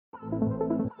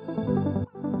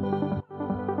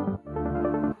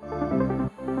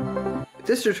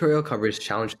This tutorial covers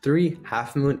Challenge 3,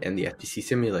 Halfmoon, and the FTC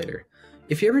simulator.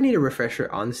 If you ever need a refresher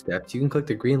on the steps, you can click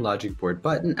the green logic board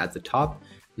button at the top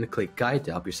and click Guide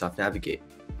to help yourself navigate.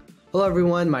 Hello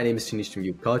everyone, my name is Tanish from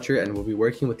Youth Culture and we'll be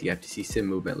working with the FTC SIM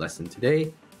movement lesson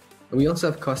today. And we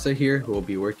also have Kosta here who will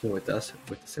be working with us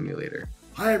with the simulator.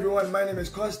 Hi everyone, my name is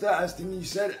Kosta, as Tanish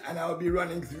said, and I'll be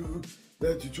running through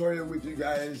the tutorial with you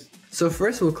guys. So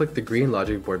first we'll click the green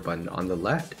logic board button on the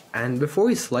left, and before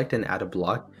we select and add a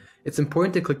block, it's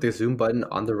important to click the zoom button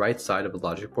on the right side of the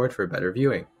logic board for better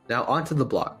viewing. Now onto the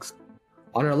blocks.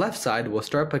 On our left side, we'll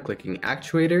start by clicking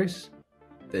actuators,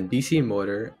 then DC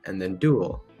motor, and then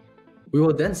dual. We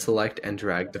will then select and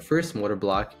drag the first motor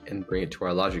block and bring it to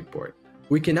our logic board.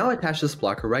 We can now attach this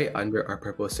block right under our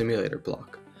purple simulator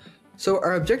block. So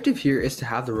our objective here is to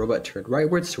have the robot turn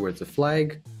rightwards towards the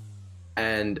flag,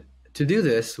 and to do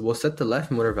this, we'll set the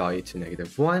left motor value to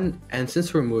 -1, and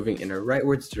since we're moving in a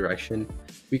rightwards direction,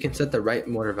 we can set the right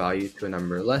motor value to a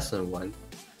number less than 1,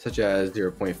 such as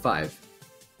 0.5.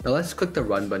 Now let's click the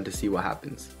run button to see what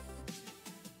happens.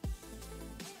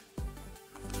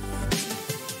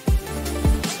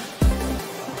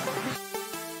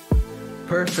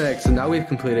 Perfect, so now we've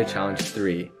completed challenge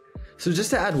 3. So just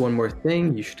to add one more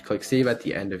thing, you should click save at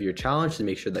the end of your challenge to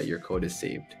make sure that your code is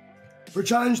saved. For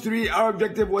challenge 3, our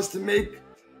objective was to make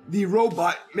the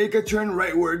robot make a turn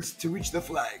rightwards to reach the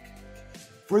flag.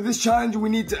 For this challenge, we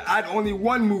need to add only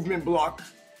one movement block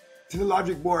to the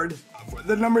logic board.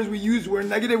 The numbers we used were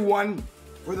 -1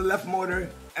 for the left motor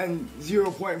and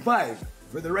 0.5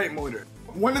 for the right motor.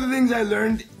 One of the things I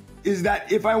learned is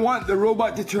that if I want the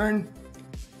robot to turn,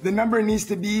 the number needs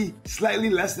to be slightly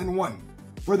less than 1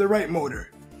 for the right motor.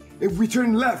 If we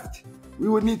turn left, we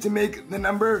would need to make the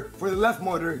number for the left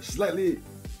motor slightly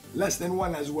less than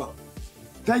 1 as well.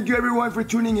 Thank you everyone for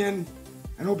tuning in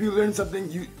and hope you learned something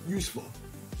useful.